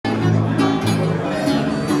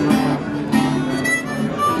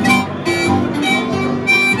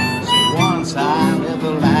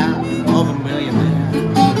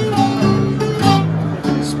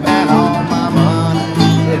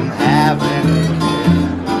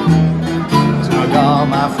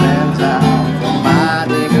my friends out for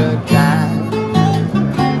mighty good time.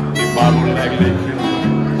 We bottled like liquor,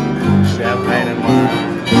 champagne and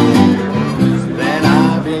wine. Then I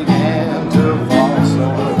began to fall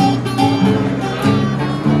slow.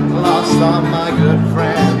 Lost all my good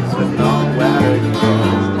friends with nowhere to go.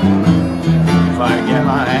 If I get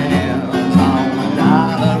my hands on a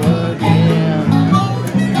dollar again,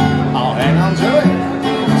 I'll hang on to it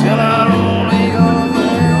till I only go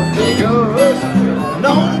there, because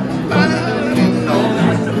nobody knows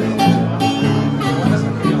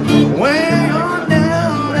when you're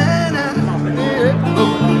down and out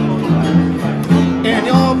in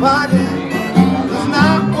your body. There's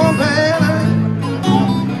not one better,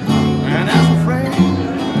 and as a friend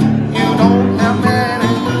you don't have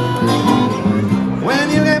many. When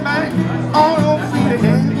you get back on your feet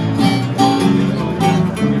again,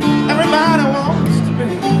 everybody wants to be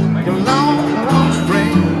your long lost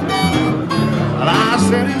friend. But I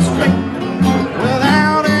said it straight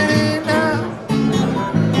without any doubt.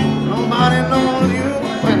 Nobody knows you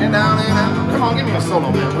when you're down and out. Come on, give me a solo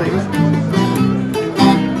man, please.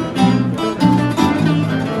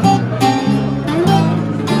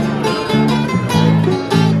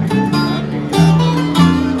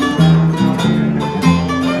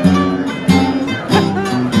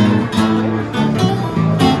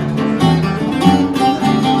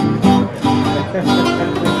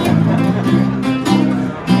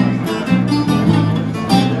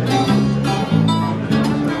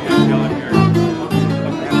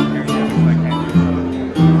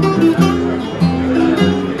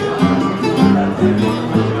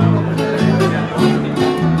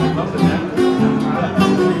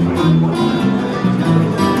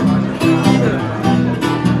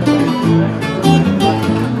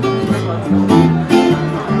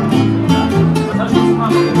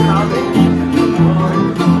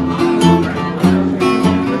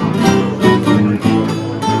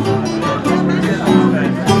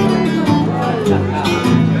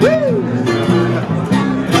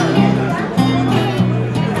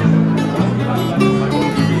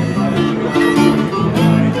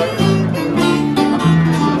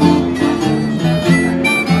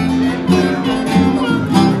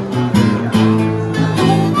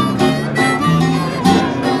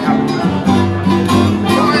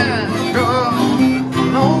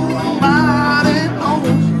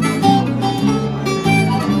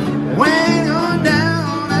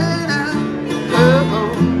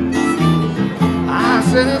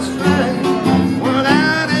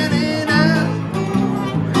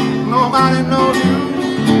 Nobody knows you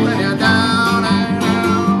when you're down and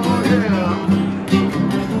out, yeah.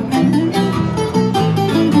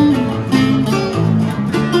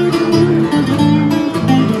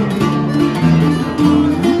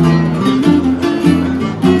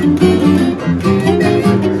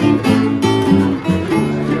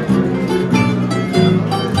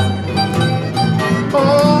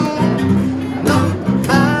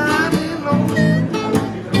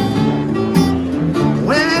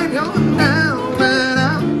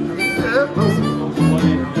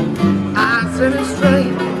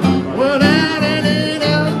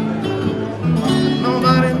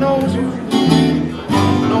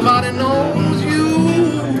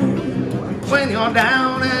 Down.